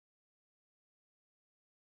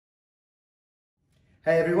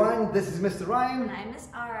Hey everyone, this is Mr. Ryan. And I'm Miss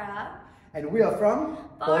Ara. And we are from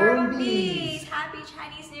Ballroom Bees. Happy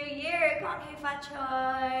Chinese New Year! Gong hei fa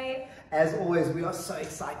choi. As always, we are so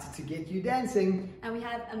excited to get you dancing. And we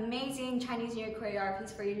have amazing Chinese New Year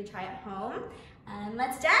choreographies for you to try at home. And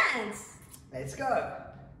let's dance! Let's go.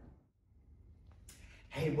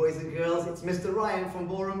 Hey boys and girls, it's Mr. Ryan from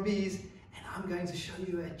Ballroom Bees, and I'm going to show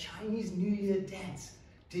you a Chinese New Year dance.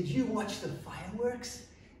 Did you watch the fireworks?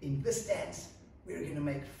 In this dance, we're going to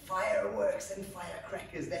make fireworks and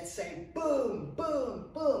firecrackers that say boom, boom,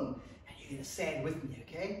 boom. And you're going to say it with me,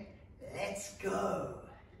 okay? Let's go.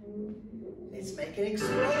 Let's make an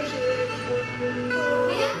explosion.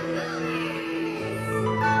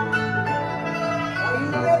 Are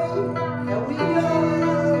you ready? Here we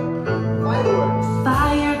go. Fireworks.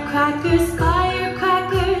 Firecrackers,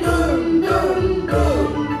 firecrackers. Boom, boom,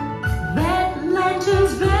 boom. Red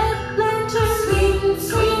lanterns, swing,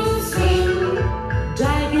 swing, swing.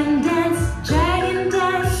 Dragon dance,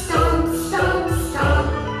 stomp, stomp, stomp.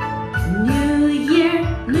 New year,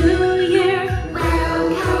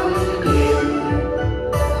 welcome in.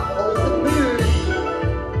 Hold the mood.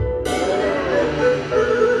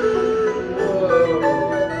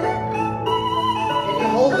 Can you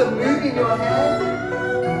hold the mood in your hand?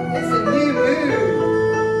 It's a new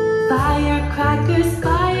mood. Firecrackers,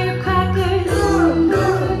 firecrackers. Boom,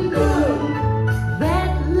 boom, boom.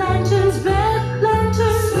 Red lanterns,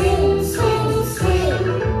 swing, swing, swing.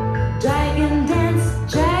 Dragon dance,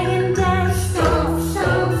 stomp,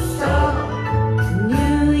 stomp, stomp.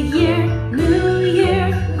 New year,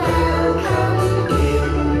 welcome in.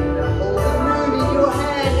 Now hold the mood in your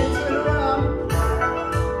hand and turn around.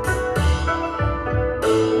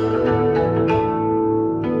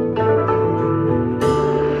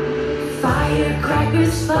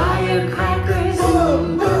 Firecrackers, firecrackers. Boom,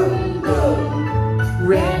 boom, boom.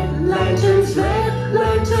 Red lanterns,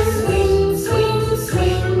 swing, swing,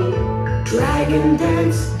 swing. Dragon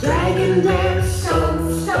dance, stomp,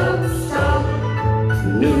 stomp, stomp.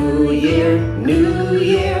 New year,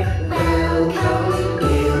 welcome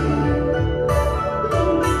in.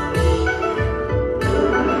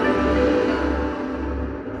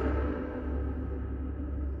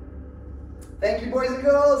 Thank you, boys and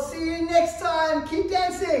girls. See you next time. Keep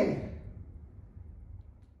dancing.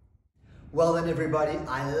 Well then, everybody,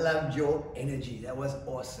 I loved your energy. That was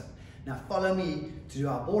awesome. Now follow me to do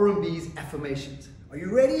our Ballroom Bees affirmations. Are you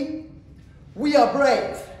ready? We are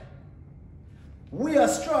brave. We are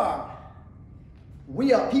strong.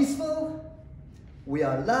 We are peaceful. We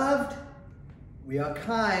are loved. We are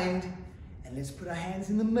kind. And let's put our hands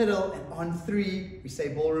in the middle, and on 3, we say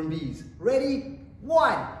Ballroom Bees. Ready?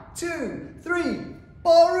 1, 2, 3.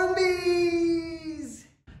 Ballroom Bees!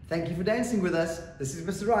 Thank you for dancing with us. This is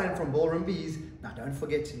Mr. Ryan from Ballroom Bees. Now don't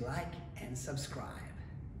forget to like and subscribe.